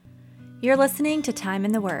You're listening to Time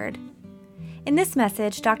in the Word. In this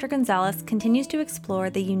message, Dr. Gonzalez continues to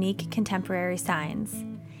explore the unique contemporary signs.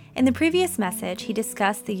 In the previous message, he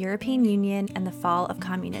discussed the European Union and the fall of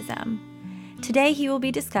communism. Today, he will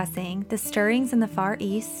be discussing the stirrings in the Far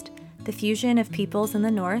East, the fusion of peoples in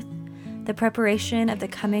the North, the preparation of the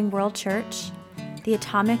coming world church, the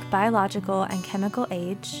atomic, biological, and chemical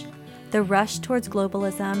age, the rush towards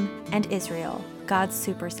globalism, and Israel, God's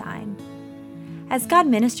super sign. As God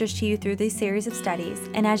ministers to you through these series of studies,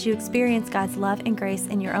 and as you experience God's love and grace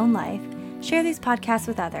in your own life, share these podcasts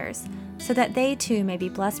with others, so that they too may be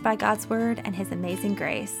blessed by God's word and his amazing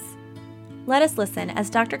grace. Let us listen as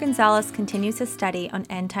Dr. Gonzalez continues his study on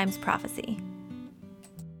end times prophecy.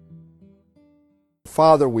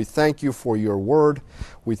 Father, we thank you for your word.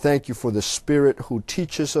 We thank you for the Spirit who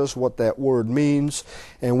teaches us what that word means.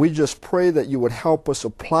 And we just pray that you would help us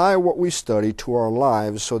apply what we study to our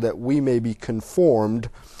lives so that we may be conformed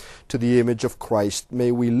to the image of Christ.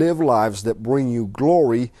 May we live lives that bring you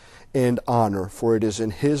glory and honor. For it is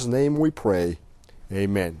in his name we pray.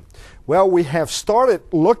 Amen. Well, we have started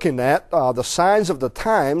looking at the signs of the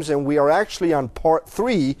times, and we are actually on part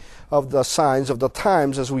 3 of the signs of the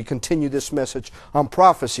times as we continue this message on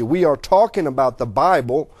prophecy. We are talking about the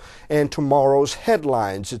Bible and tomorrow's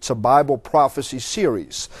headlines. It's a Bible prophecy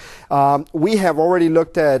series. We have already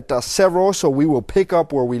looked at several, so we will pick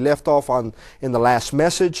up where we left off in the last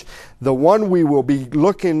message. The one we will be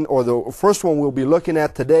looking, or the first one we'll be looking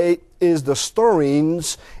at today, is the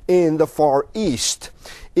stirrings in the Far East.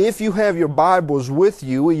 If you have your Bibles with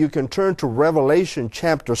you, you can turn to Revelation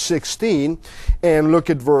chapter 16 and look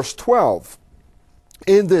at verse 12.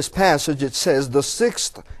 In this passage it says, "The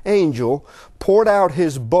sixth angel poured out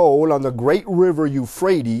his bowl on the great river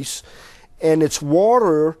Euphrates, and its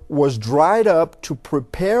water was dried up to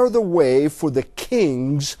prepare the way for the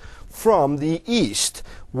kings from the east."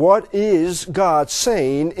 What is God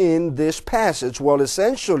saying in this passage? Well,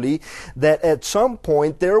 essentially, that at some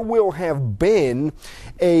point there will have been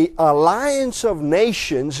an alliance of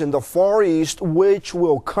nations in the Far East which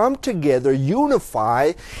will come together,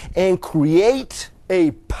 unify, and create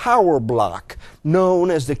a power block known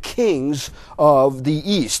as the kings of the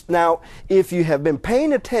East. Now, if you have been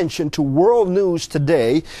paying attention to world news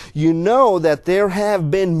today, you know that there have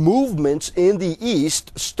been movements in the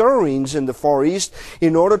East, stirrings in the Far East,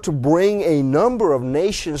 in order to bring a number of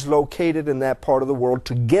nations located in that part of the world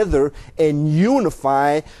together and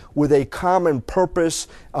unify with a common purpose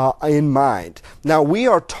in mind. Now, we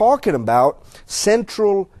are talking about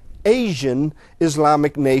Central Asian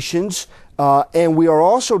Islamic nations, and we are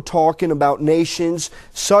also talking about nations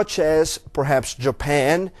such as perhaps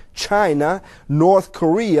Japan, China, North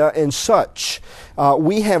Korea, and such.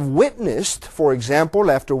 We have witnessed, for example,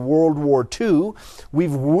 after World War II,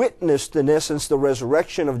 we've witnessed, in essence, the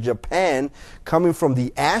resurrection of Japan coming from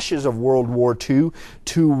the ashes of World War II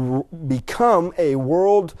to become a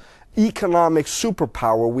world economic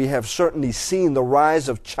superpower. We have certainly seen the rise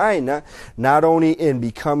of China, not only in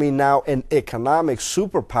becoming now an economic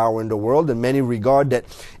superpower in the world, in many regard that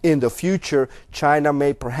in the future China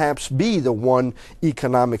may perhaps be the one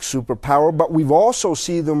economic superpower, but we've also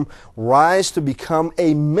seen them rise to become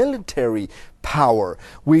a military power.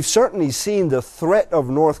 We've certainly seen the threat of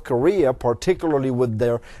North Korea, particularly with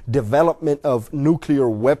their development of nuclear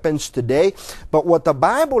weapons today. But what the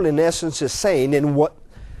Bible in essence is saying, and what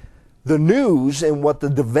the news and what the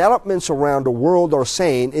developments around the world are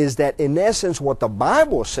saying, is that in essence what the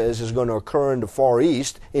Bible says is going to occur in the Far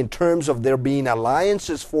East in terms of there being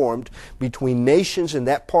alliances formed between nations in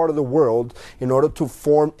that part of the world in order to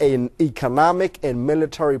form an economic and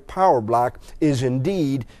military power block is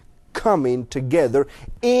indeed coming together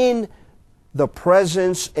in the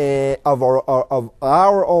presence of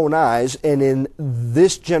our own eyes and in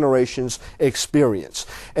this generation's experience.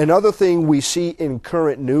 Another thing we see in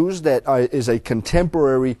current news that is a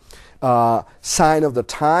contemporary sign of the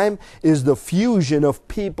time is the fusion of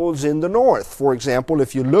peoples in the north. For example,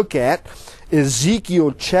 if you look at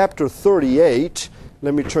Ezekiel chapter 38,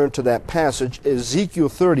 let me turn to that passage, Ezekiel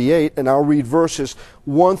 38, and I'll read verses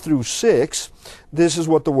 1 through 6. This is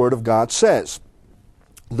what the Word of God says.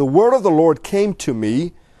 "The word of the Lord came to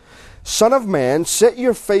me, Son of man, set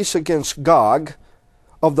your face against Gog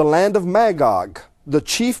of the land of Magog, the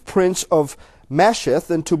chief prince of Meshech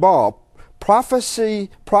and Tubal. Prophesy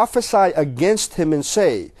against him and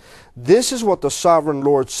say, This is what the sovereign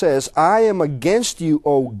Lord says, I am against you,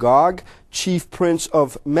 O Gog, chief prince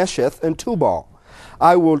of Meshech and Tubal.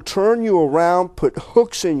 I will turn you around, put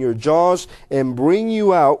hooks in your jaws, and bring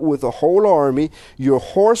you out with a whole army, your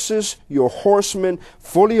horses, your horsemen,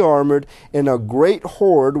 fully armored, and a great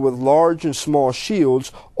horde with large and small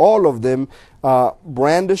shields, all of them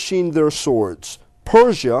brandishing their swords.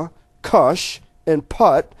 Persia, Cush, and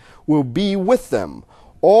Put will be with them,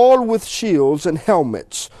 all with shields and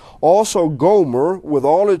helmets. Also Gomer with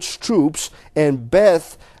all its troops, and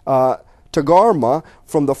Beth Togarmah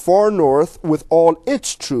from the far north with all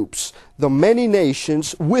its troops, the many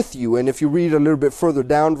nations with you. And if you read a little bit further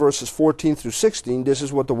down, verses 14 through 16, this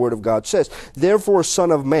is what the Word of God says. Therefore,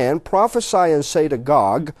 Son of man, prophesy and say to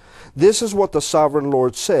Gog, this is what the sovereign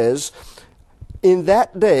Lord says, in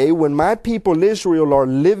that day when my people Israel are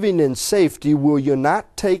living in safety, will you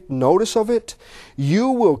not take notice of it? You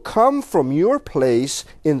will come from your place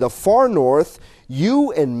in the far north,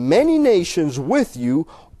 you and many nations with you,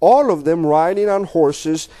 all of them riding on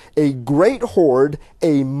horses, a great horde,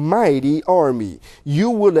 a mighty army. You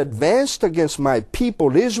will advance against my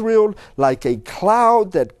people Israel like a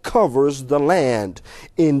cloud that covers the land.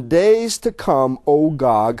 In days to come, O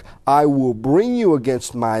Gog, I will bring you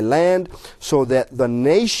against my land, so that the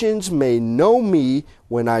nations may know me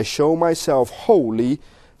when I show myself holy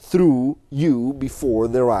through you before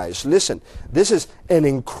their eyes. Listen, this is an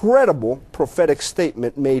incredible prophetic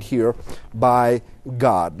statement made here by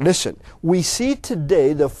God. Listen, we see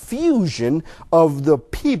today the fusion of the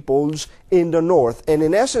peoples in the north. And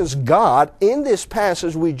in essence, God, in this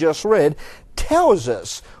passage we just read, tells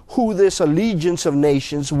us who this allegiance of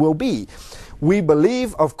nations will be. We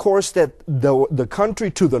believe, of course, that the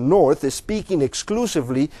country to the north is speaking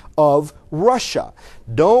exclusively of Russia.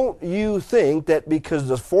 Don't you think that because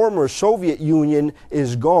the former Soviet Union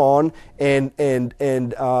is gone and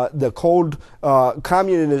the cold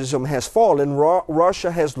communism has fallen,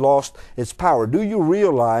 Russia has lost its power? Do you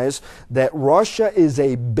realize that Russia is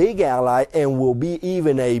a big ally and will be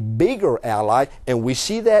even a bigger ally? And we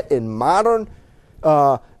see that in modern,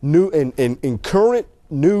 in current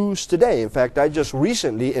news today. In fact, I just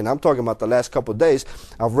recently, and I'm talking about the last couple of days,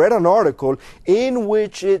 I've read an article in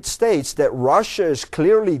which it states that Russia is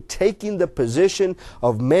clearly taking the position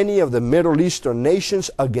of many of the Middle Eastern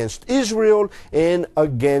nations against Israel and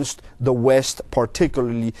against the West,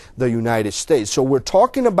 particularly the United States. So we're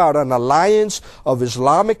talking about an alliance of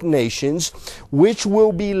Islamic nations which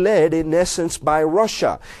will be led in essence by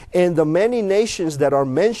Russia. And the many nations that are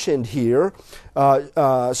mentioned here,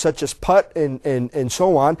 such as Put and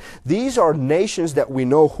so on, these are nations that we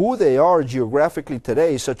know who they are geographically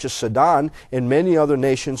today, such as Sudan and many other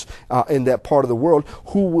nations in that part of the world,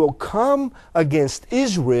 who will come against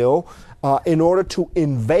Israel in order to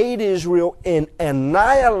invade Israel and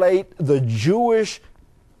annihilate the Jewish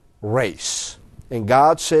race. And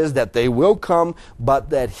God says that they will come, but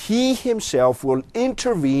that He Himself will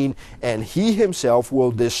intervene and He Himself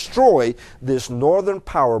will destroy this northern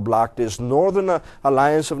power bloc, this northern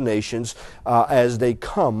alliance of nations as they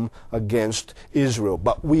come against Israel.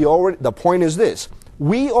 But the point is this.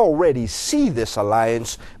 We already see this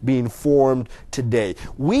alliance being formed today.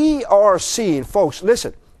 We are seeing, folks,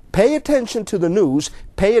 listen, pay attention to the news,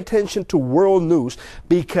 pay attention to world news,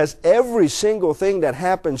 because every single thing that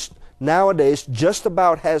happens nowadays just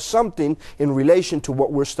about has something in relation to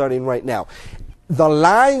what we're studying right now. The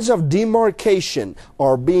lines of demarcation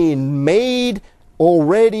are being made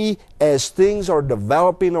already as things are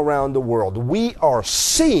developing around the world. We are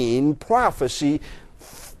seeing prophecy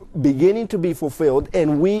beginning to be fulfilled,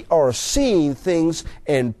 and we are seeing things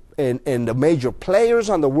and the major players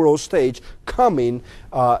on the world stage coming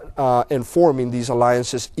and forming these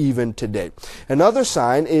alliances even today. Another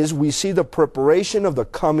sign is we see the preparation of the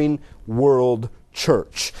coming world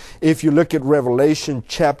church. If you look at Revelation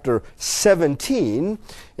chapter 17,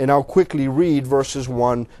 and I'll quickly read verses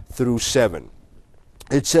 1 through 7.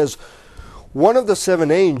 It says, one of the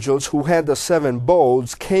seven angels who had the seven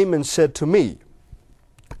bowls came and said to me,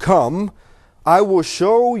 come, I will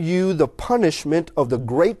show you the punishment of the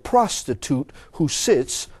great prostitute who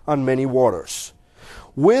sits on many waters.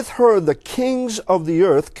 With her the kings of the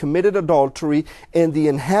earth committed adultery, and the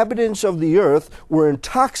inhabitants of the earth were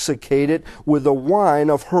intoxicated with the wine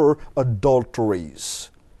of her adulteries.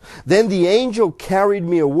 Then the angel carried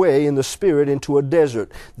me away in the spirit into a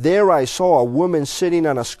desert. There I saw a woman sitting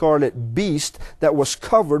on a scarlet beast that was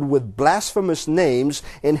covered with blasphemous names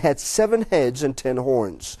and had 7 heads and 10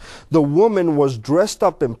 horns. The woman was dressed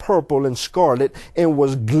up in purple and scarlet and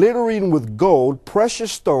was glittering with gold,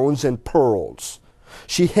 precious stones, and pearls.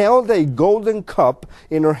 She held a golden cup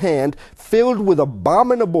in her hand filled with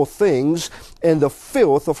abominable things and the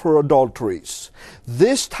filth of her adulteries.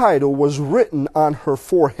 This title was written on her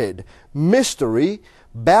forehead: Mystery,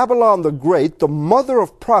 Babylon the Great, the mother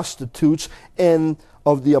of prostitutes and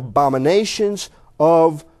of the abominations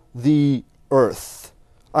of the earth.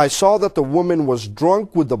 I saw that the woman was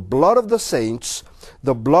drunk with the blood of the saints,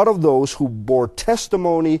 the blood of those who bore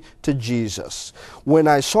testimony to Jesus. When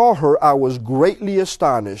I saw her, I was greatly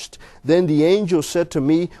astonished. Then the angel said to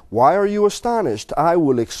me, "Why are you astonished? I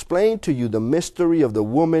will explain to you the mystery of the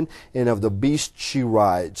woman and of the beast she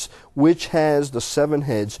rides, which has the 7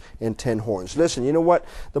 heads and 10 horns." Listen, you know what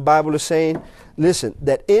the Bible is saying? Listen,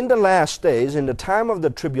 that in the last days, in the time of the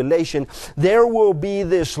tribulation, there will be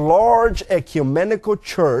this large ecumenical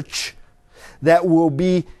church that will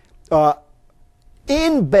be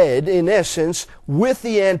in bed, in essence, with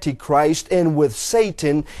the Antichrist and with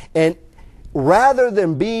Satan. And rather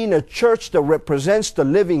than being a church that represents the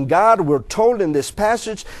living God, we're told in this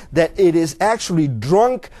passage that it is actually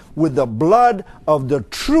drunk with the blood of the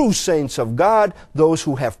true saints of God, those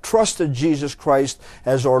who have trusted Jesus Christ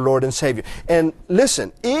as our Lord and Savior. And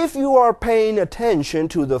listen, if you are paying attention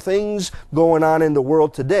to the things going on in the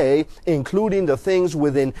world today, including the things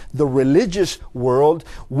within the religious world,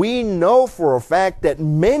 we know for a fact that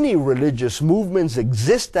many religious movements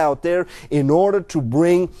exist out there in order to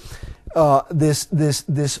bring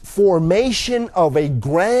this formation of a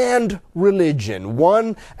grand religion,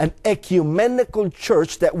 an ecumenical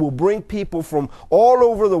church that will bring people from all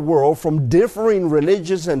over the world, from differing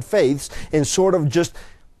religions and faiths, and sort of just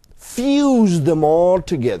fuse them all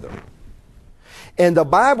together. And the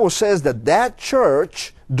Bible says that that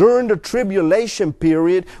church during the tribulation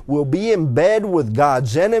period will be in bed with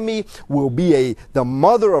God's enemy, will be the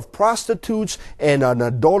mother of prostitutes and an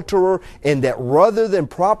adulterer, and that rather than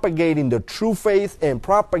propagating the true faith and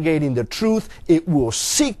propagating the truth, it will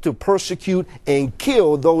seek to persecute and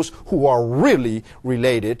kill those who are really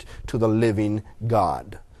related to the living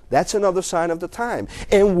God. That's another sign of the time.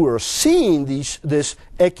 And we're seeing this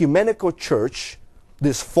ecumenical church,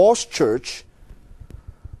 this false church,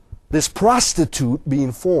 this prostitute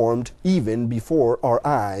being formed even before our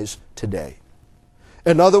eyes today.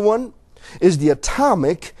 Another one is the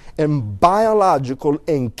atomic and biological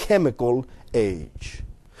and chemical age.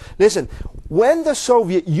 Listen, when the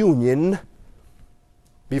Soviet Union,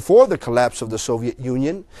 before the collapse of the Soviet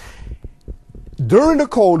Union, during the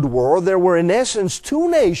Cold War, there were in essence 2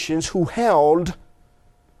 nations who held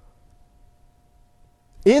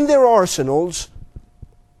in their arsenals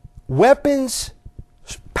weapons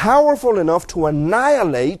powerful enough to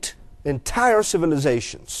annihilate entire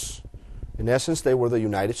civilizations. In essence, they were the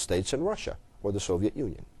United States and Russia, or the Soviet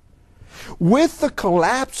Union. With the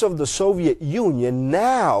collapse of the Soviet Union,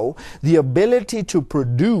 now the ability to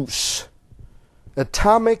produce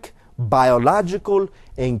atomic, biological,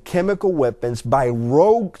 and chemical weapons by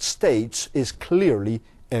rogue states is clearly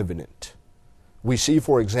evident. We see,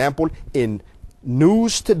 for example, in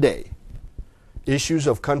news today, issues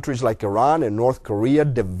of countries like Iran and North Korea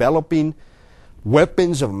developing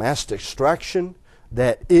weapons of mass destruction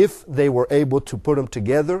that if they were able to put them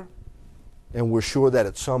together, and we're sure that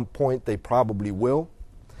at some point they probably will,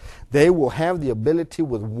 they will have the ability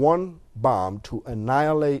with one bomb to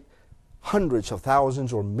annihilate hundreds of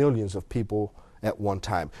thousands or millions of people at one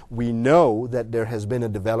time. We know that there has been a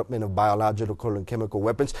development of biological and chemical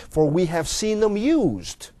weapons, for we have seen them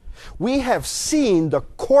used. We have seen the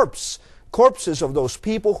corpses of those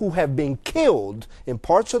people who have been killed in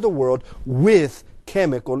parts of the world with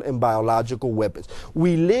chemical and biological weapons.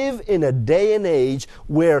 We live in a day and age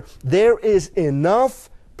where there is enough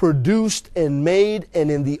produced and made and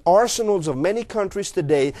in the arsenals of many countries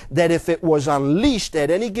today that if it was unleashed at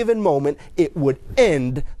any given moment, it would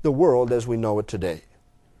end the world as we know it today.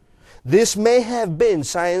 This may have been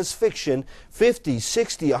science fiction 50,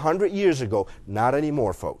 60, 100 years ago. Not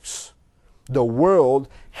anymore, folks. The world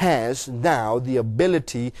has now the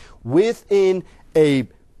ability within a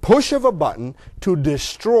push of a button to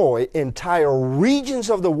destroy entire regions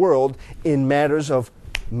of the world in matters of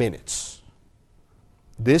minutes.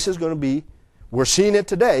 This is going to be, we're seeing it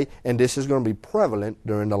today, and this is going to be prevalent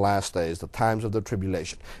during the last days, the times of the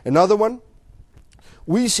tribulation. Another one,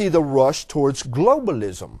 we see the rush towards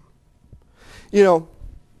globalism. You know,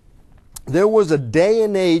 there was a day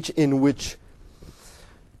and age in which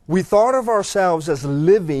we thought of ourselves as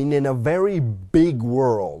living in a very big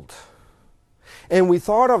world. And we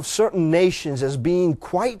thought of certain nations as being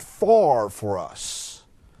quite far for us.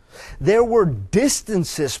 There were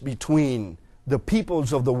distances between the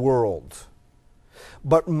peoples of the world.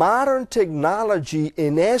 But modern technology,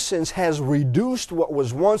 in essence, has reduced what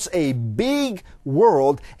was once a big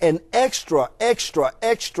world, an extra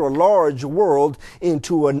large world,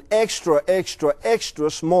 into an extra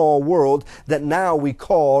small world that now we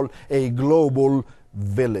call a global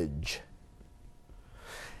village.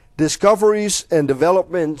 Discoveries and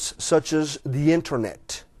developments such as the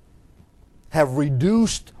internet have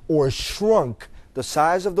reduced or shrunk the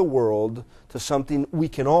size of the world to something we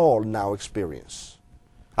can all now experience.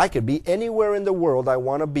 I could be anywhere in the world I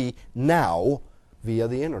want to be now via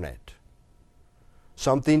the internet.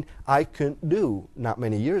 Something I couldn't do not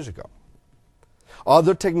many years ago.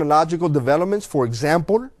 Other technological developments, for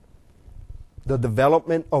example, the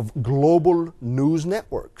development of global news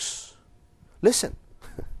networks. Listen,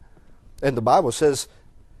 and the Bible says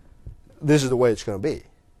this is the way it's going to be.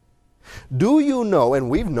 Do you know, and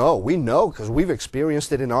we know because we've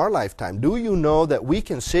experienced it in our lifetime, do you know that we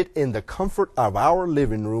can sit in the comfort of our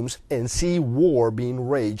living rooms and see war being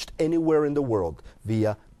waged anywhere in the world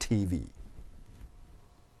via TV?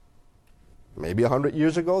 Maybe 100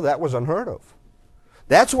 years ago, that was unheard of.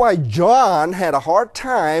 That's why John had a hard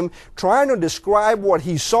time trying to describe what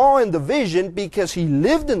he saw in the vision, because he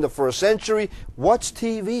lived in the first century. What's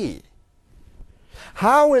TV?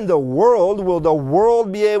 How in the world will the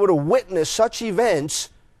world be able to witness such events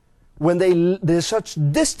when there's such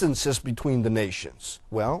distances between the nations?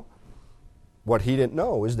 Well, what he didn't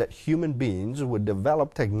know is that human beings would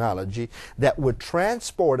develop technology that would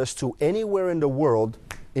transport us to anywhere in the world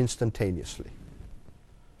instantaneously.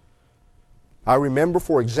 I remember,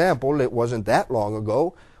 for example, it wasn't that long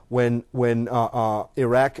ago when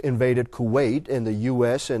Iraq invaded Kuwait, and the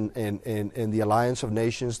U.S. and the Alliance of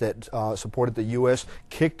Nations that supported the U.S.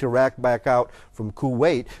 kicked Iraq back out from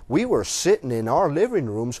Kuwait. We were sitting in our living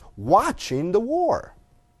rooms watching the war.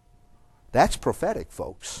 That's prophetic,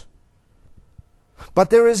 folks. But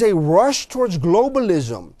there is a rush towards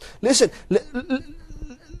globalism. Listen,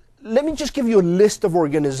 let me just give you a list of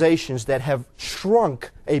organizations that have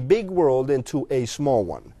shrunk a big world into a small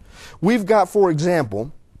one. We've got, for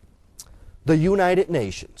example, the United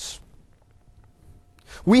Nations.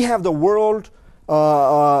 We have the World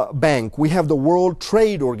Bank. We have the World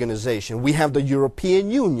Trade Organization. We have the European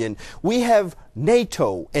Union. We have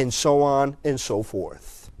NATO, and so on and so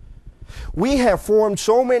forth. We have formed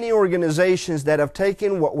so many organizations that have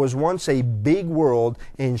taken what was once a big world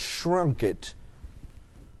and shrunk it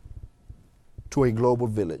to a global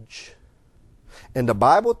village. And the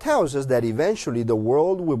Bible tells us that eventually the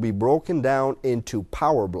world will be broken down into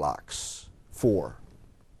power blocks. 4.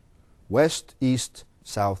 West, east,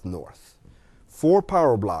 south, north. 4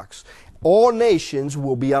 power blocks. All nations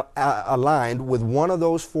will be aligned with one of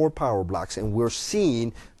those 4 power blocks, and we're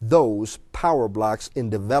seeing those power blocks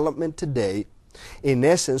in development today, in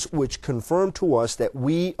essence, which confirm to us that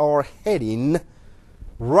we are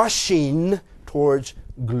rushing towards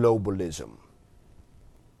globalism.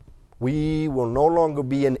 We will no longer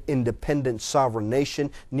be an independent sovereign nation.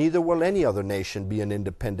 Neither will any other nation be an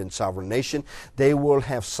independent sovereign nation. They will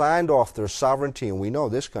have signed off their sovereignty, and we know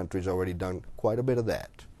this country's already done quite a bit of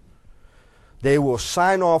that. They will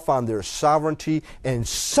sign off on their sovereignty, and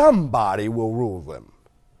somebody will rule them.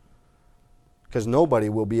 Because nobody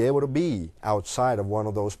will be able to be outside of one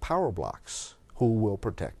of those power blocks. Who will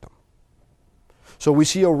protect them? So we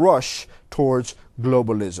see a rush towards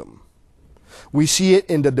globalism. We see it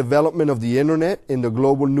in the development of the internet, in the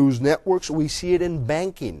global news networks. We see it in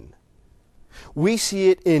banking. We see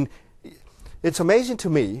it in, it's amazing to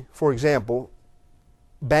me, for example,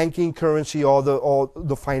 banking, currency, all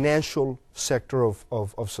the financial sector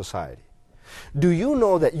of society. Do you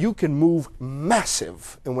know that you can move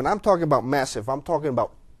massive, and when I'm talking about massive, I'm talking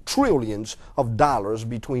about trillions of dollars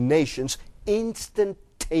between nations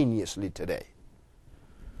instantaneously today?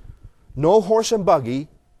 No horse and buggy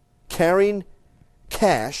carrying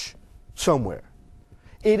cash somewhere.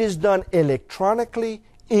 It is done electronically,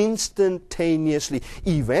 instantaneously.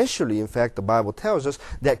 Eventually, in fact, the Bible tells us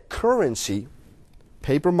that currency,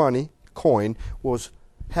 paper money, coin,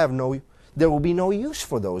 there will be no use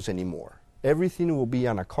for those anymore. Everything will be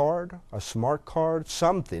on a card, a smart card,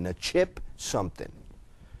 something, a chip, something.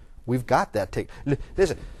 We've got that.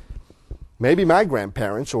 Listen, maybe my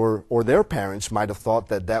grandparents or their parents might have thought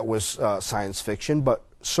that was science fiction, but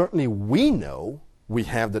certainly we know we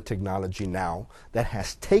have the technology now that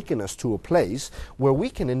has taken us to a place where we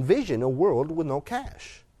can envision a world with no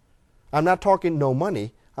cash. I'm not talking no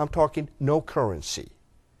money, I'm talking no currency,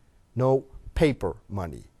 no paper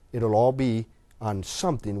money. It'll all be on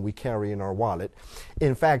something we carry in our wallet.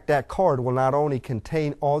 In fact, that card will not only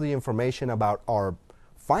contain all the information about our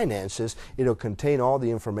finances, it'll contain all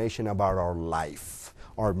the information about our life,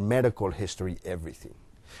 our medical history, everything.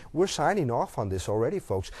 We're signing off on this already,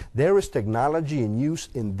 folks. There is technology in use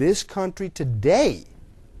in this country today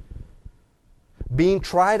being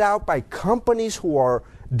tried out by companies who are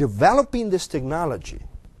developing this technology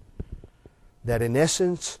that in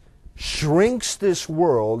essence shrinks this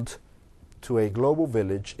world to a global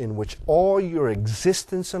village in which all your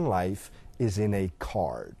existence in life is in a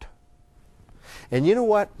card. And you know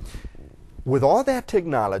what? With all that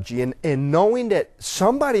technology and knowing that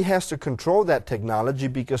somebody has to control that technology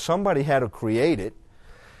because somebody had to create it,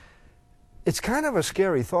 it's kind of a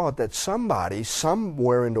scary thought that somebody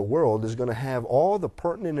somewhere in the world is going to have all the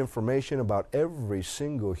pertinent information about every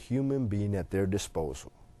single human being at their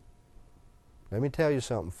disposal. Let me tell you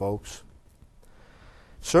something, folks.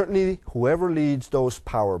 Certainly, whoever leads those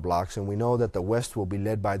power blocks, and we know that the West will be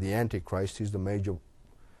led by the Antichrist, he's the major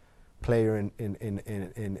player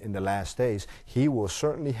in the last days, he will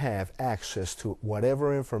certainly have access to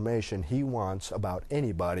whatever information he wants about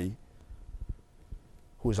anybody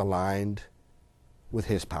who's aligned with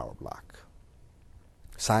his power block.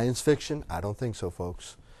 Science fiction? I don't think so,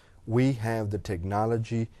 folks. We have the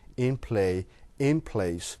technology in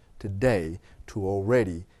place today to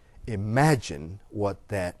already imagine what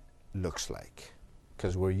that looks like,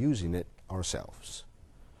 because we're using it ourselves.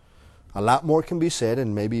 A lot more can be said,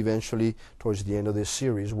 and maybe eventually towards the end of this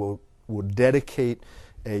series we'll dedicate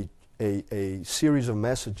a series of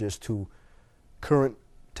messages to current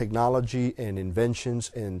technology and inventions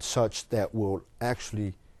and such that will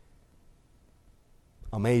actually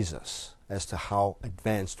amaze us as to how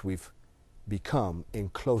advanced we've become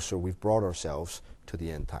and closer we've brought ourselves to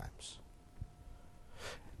the end times.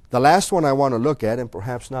 The last one I want to look at, and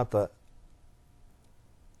perhaps not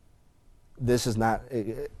this is not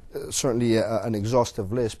certainly an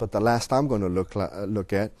exhaustive list, but the last I'm going to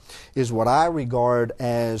look at is what I regard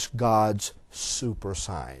as God's super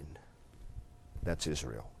sign. That's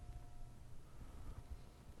Israel.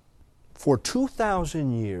 For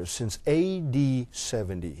 2,000 years, since AD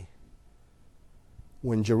 70,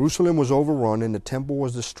 when Jerusalem was overrun and the temple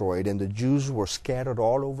was destroyed and the Jews were scattered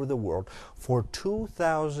all over the world, for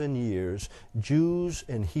 2,000 years, Jews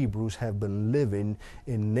and Hebrews have been living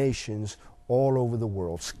in nations all over the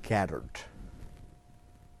world, scattered.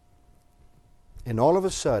 And all of a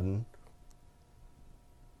sudden,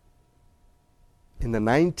 in the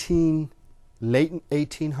late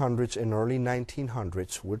 1800s and early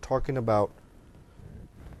 1900s, we're talking about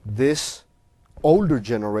this older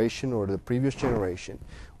generation or the previous generation,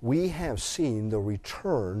 we have seen the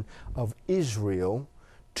return of Israel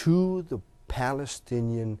to the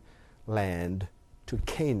Palestinian land, to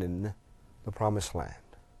Canaan, the promised land.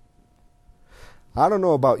 I don't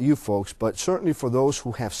know about you folks, but certainly for those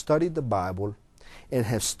who have studied the Bible and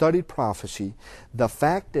have studied prophecy, the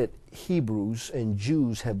fact that Hebrews and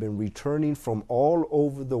Jews have been returning from all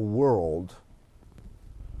over the world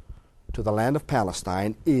to the land of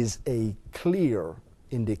Palestine is a clear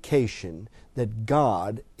indication that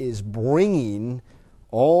God is bringing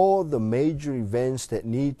all the major events that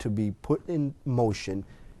need to be put in motion.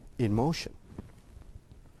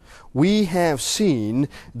 We have seen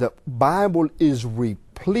the Bible is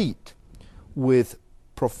replete with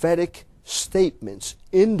prophetic statements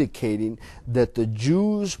indicating that the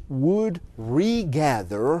Jews would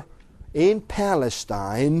regather in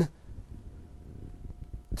Palestine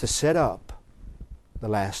to set up the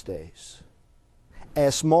last days.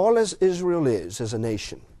 As small as Israel is as a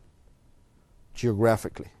nation,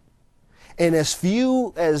 geographically, and as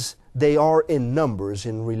few as they are in numbers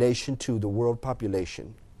in relation to the world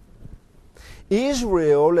population,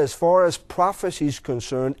 Israel, as far as prophecy is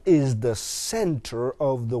concerned, is the center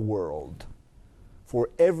of the world, for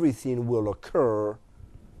everything will occur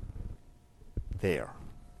there.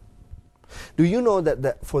 Do you know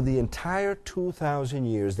that for the entire 2,000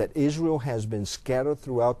 years that Israel has been scattered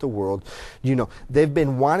throughout the world, they've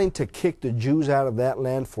been wanting to kick the Jews out of that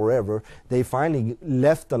land forever. They finally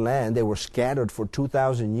left the land. They were scattered for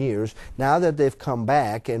 2,000 years. Now that they've come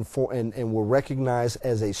back and were recognized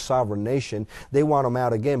as a sovereign nation, they want them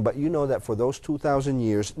out again. But you know that for those 2,000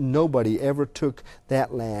 years, nobody ever took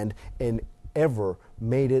that land and ever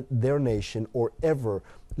made it their nation or ever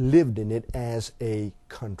lived in it as a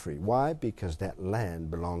country. Why? Because that land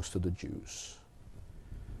belongs to the Jews.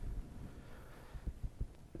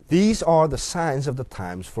 These are the signs of the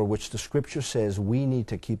times for which the Scripture says we need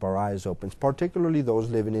to keep our eyes open, particularly those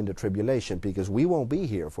living in the tribulation, because we won't be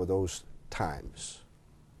here for those times.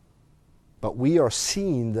 But we are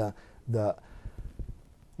seeing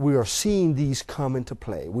we are seeing these come into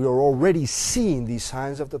play. We are already seeing these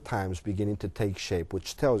signs of the times beginning to take shape,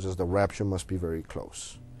 which tells us the rapture must be very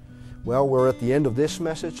close. Well, we're at the end of this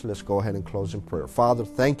message. Let's go ahead and close in prayer. Father,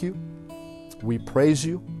 thank you. We praise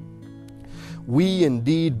you. We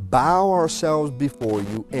indeed bow ourselves before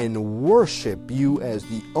you and worship you as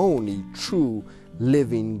the only true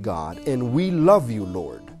living God. And we love you,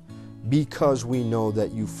 Lord, because we know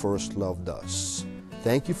that you first loved us.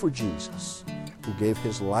 Thank you for Jesus, who gave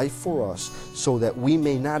his life for us so that we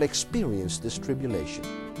may not experience this tribulation.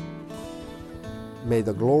 May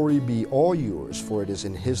the glory be all yours, for it is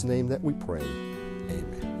in his name that we pray.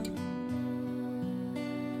 Amen.